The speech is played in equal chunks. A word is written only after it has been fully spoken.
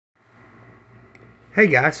Hey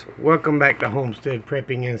guys, welcome back to Homestead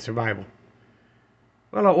Prepping and Survival.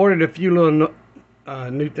 Well, I ordered a few little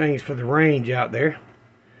new things for the range out there.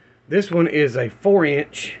 This one is a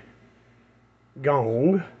 4-inch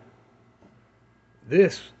gong.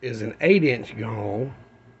 This is an 8-inch gong.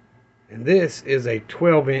 And this is a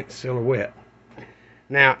 12-inch silhouette.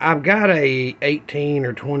 Now, I've got a 18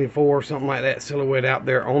 or 24, something like that silhouette out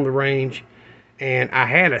there on the range. And I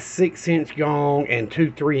had a 6-inch gong and two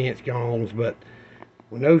 3-inch gongs, but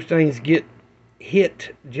when those things get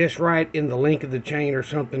hit just right in the link of the chain or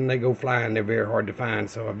something, they go flying. They're very hard to find,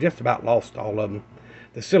 so I've just about lost all of them.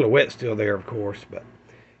 The silhouette's still there, of course, but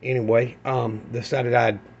anyway, decided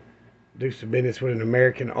I'd do some business with an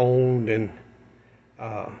American-owned and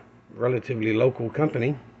relatively local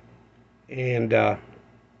company, and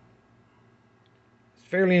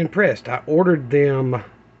fairly impressed. I ordered them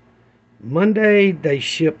Monday, they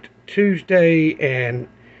shipped Tuesday, and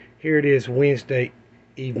here it is Wednesday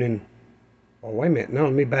evening. Oh, wait a minute. No,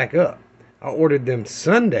 let me back up. I ordered them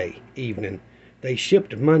Sunday evening. They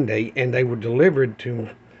shipped Monday, and they were delivered to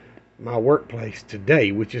my workplace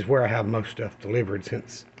today, which is where I have most stuff delivered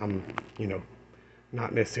since I'm,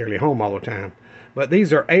 not necessarily home all the time. But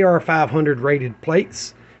these are AR500 rated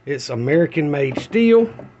plates. It's American-made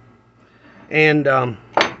steel, and I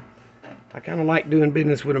kind of like doing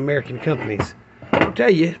business with American companies. I'll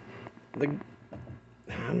tell you,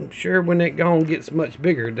 I'm sure when that gong gets much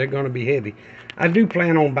bigger, they're going to be heavy. I do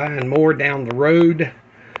plan on buying more down the road,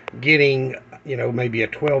 getting, maybe a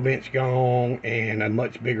 12-inch gong and a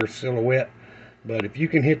much bigger silhouette. But if you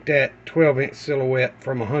can hit that 12-inch silhouette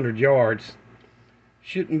from 100 yards,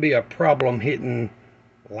 shouldn't be a problem hitting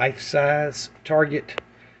life-size target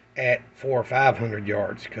at 400 or 500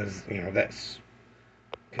 yards, because, that's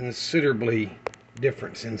considerably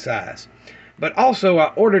difference in size. But also,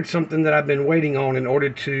 I ordered something that I've been waiting on in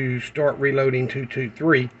order to start reloading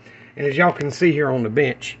 223. And as y'all can see here on the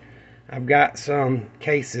bench, I've got some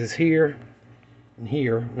cases here and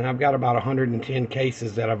here. And I've got about 110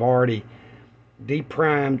 cases that I've already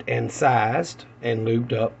deprimed and sized and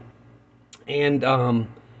lubed up. And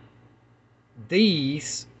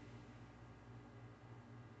these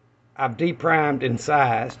I've deprimed and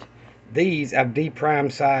sized. These I've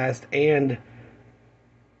deprimed, sized, and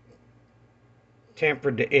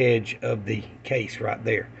tempered the edge of the case right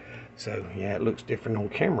there. So yeah, it looks different on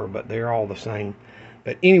camera, but they're all the same.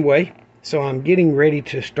 But anyway, so I'm getting ready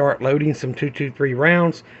to start loading some 223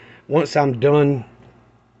 rounds. Once I'm done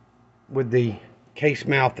with the case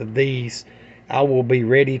mouth of these, I will be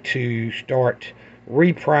ready to start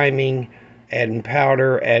repriming, adding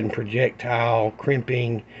powder, adding projectile,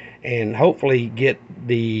 crimping, and hopefully get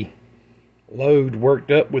the load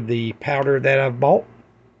worked up with the powder that I've bought,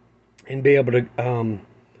 and be able to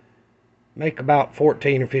make about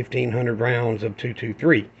 14 or 1500 rounds of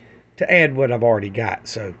 223 to add what I've already got.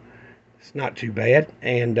 So it's not too bad,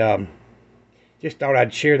 and just thought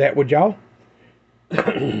I'd share that with y'all.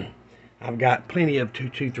 I've got plenty of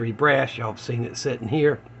 223 brass. Y'all have seen it sitting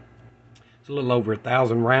here. It's a little over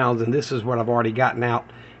 1,000 rounds, and this is what I've already gotten out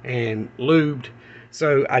and lubed.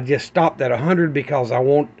 So I just stopped at 100 because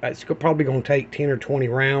it's probably going to take 10 or 20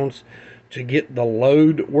 rounds to get the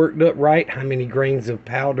load worked up right, how many grains of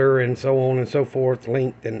powder and so on and so forth,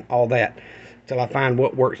 length and all that, till I find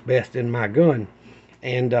what works best in my gun.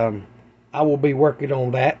 And I will be working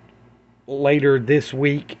on that later this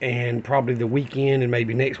week and probably the weekend and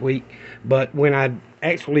maybe next week. But when I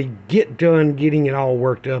actually get done getting it all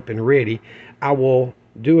worked up and ready, I will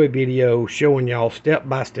do a video showing y'all step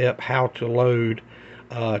by step how to load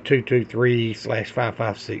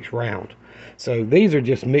 223/5.56 round. So these are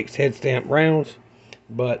just mixed head stamp rounds,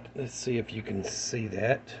 but let's see if you can see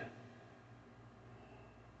that.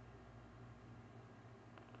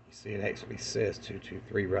 You see it actually says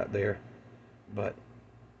 223 right there, but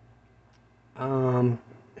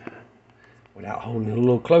without holding it a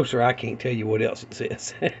little closer, I can't tell you what else it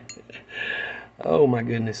says. Oh my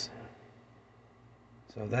goodness.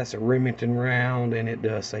 So that's a Remington round, and it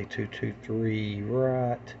does say 223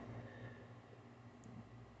 right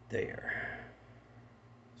there.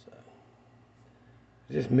 So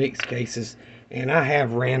just mixed cases, and I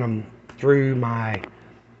have ran them through my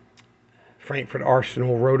Frankford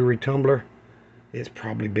Arsenal rotary tumbler. It's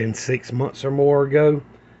probably been 6 months or more ago,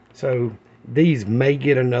 so these may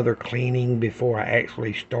get another cleaning before I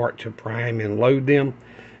actually start to prime and load them.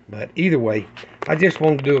 But either way, I just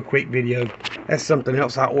wanted to do a quick video. That's something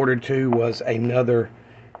else I ordered too, was another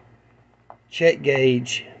check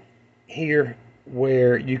gauge here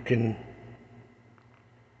where you can,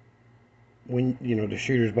 when the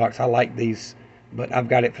shooter's box. I like these, but I've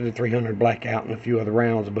got it for the 300 blackout and a few other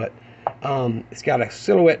rounds. But It's got a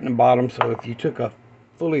silhouette in the bottom, so if you took a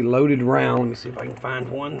fully loaded round, let me see if I can find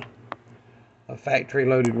one, a factory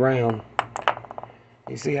loaded round,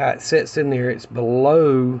 you see how it sits in there. It's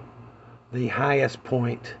below the highest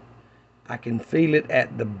point. I can feel it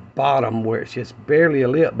at the bottom where it's just barely a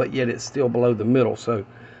lip, but yet it's still below the middle. So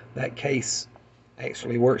that case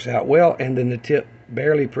actually works out well, and then the tip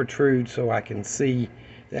barely protrudes, so I can see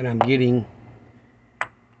that I'm getting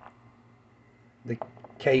the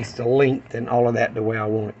case to length and all of that the way I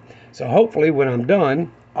want it. So hopefully when I'm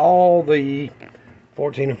done, all the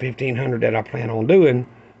 14 or 1500 that I plan on doing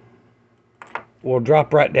will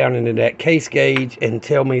drop right down into that case gauge and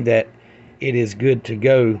tell me that it is good to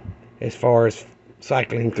go as far as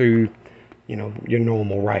cycling through, you know, your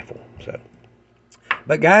normal rifle. So,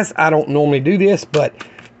 but guys, I don't normally do this, but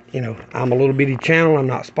you know, I'm a little bitty channel, I'm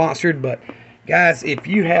not sponsored, but guys, if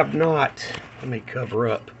you have not, let me cover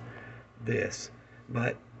up this,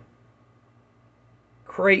 but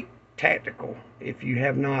Crate Tactical, if you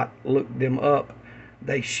have not looked them up,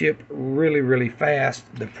 they ship really fast.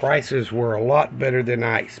 The prices were a lot better than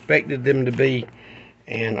I expected them to be,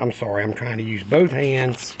 and I'm sorry, I'm trying to use both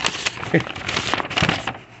hands.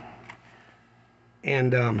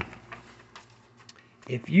 And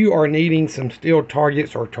if you are needing some steel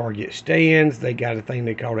targets or target stands, they got a thing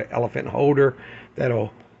they call an elephant holder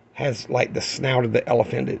that'll has like the snout of the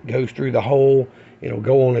elephant that goes through the hole. It'll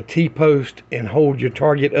go on a T-post and hold your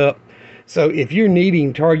target up. So if you're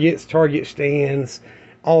needing targets, target stands,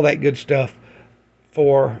 all that good stuff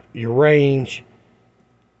for your range,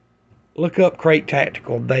 look up Crate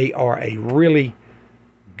Tactical. They are a really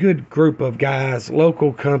good group of guys,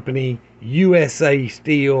 local company, USA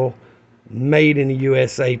steel, made in the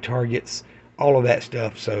USA targets, all of that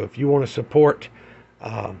stuff. So if you want to support,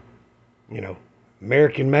 you know,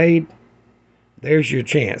 American made, there's your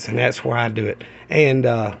chance, and that's why I do it. And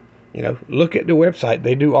you know, look at the website.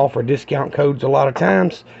 They do offer discount codes a lot of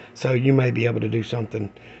times, so you may be able to do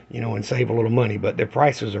something, you know, and save a little money. But their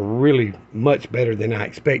prices are really much better than I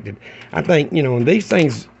expected. I think, you know, and these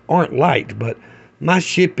things aren't light, but my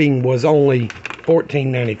shipping was only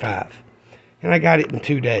 $14.95, and I got it in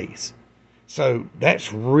 2 days. So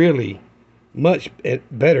that's really much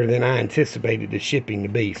better than I anticipated the shipping to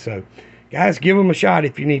be. So guys, give them a shot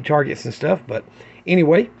if you need targets and stuff. But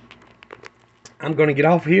anyway, I'm going to get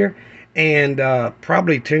off here and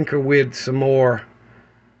probably tinker with some more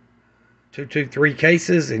 223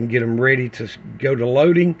 cases and get them ready to go to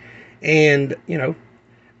loading. And, you know,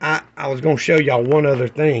 I was going to show y'all one other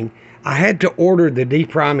thing. I had to order the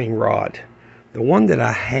depriming rod. The one that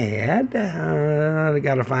I had, I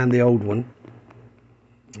got to find the old one.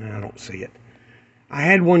 I don't see it. I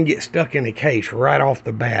had one get stuck in a case right off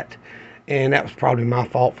the bat, and that was probably my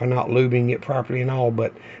fault for not lubing it properly and all.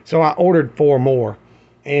 But so I ordered 4 more,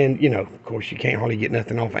 and you know, of course, you can't hardly get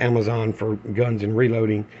nothing off Amazon for guns and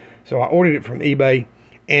reloading. So I ordered it from eBay,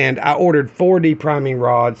 and I ordered 4 depriming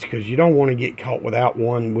rods because you don't want to get caught without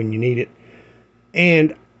one when you need it.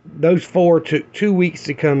 And those 4 took 2 weeks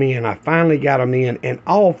to come in. I finally got them in, and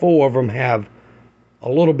all 4 of them have a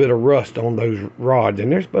little bit of rust on those rods,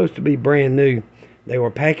 and they're supposed to be brand new. They were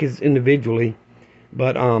packaged individually,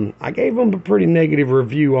 but I gave them a pretty negative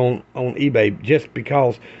review on eBay just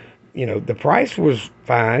because, you know, the price was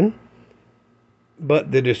fine,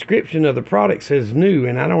 but the description of the product says new,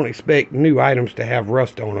 and I don't expect new items to have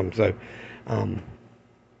rust on them. So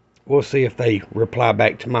we'll see if they reply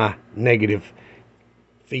back to my negative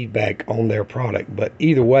feedback on their product. But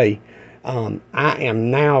either way, I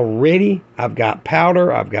am now ready. I've got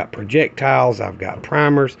powder, I've got projectiles, I've got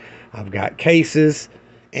primers, I've got cases,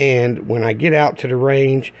 and when I get out to the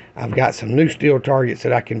range, I've got some new steel targets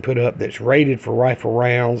that I can put up that's rated for rifle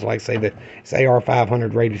rounds, like say the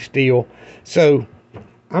AR-500 rated steel. So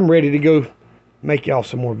I'm ready to go make y'all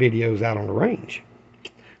some more videos out on the range.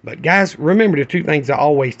 But guys, remember the 2 things I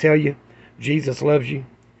always tell you: Jesus loves you,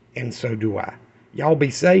 and so do I. Y'all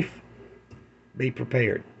be safe, be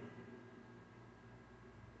prepared.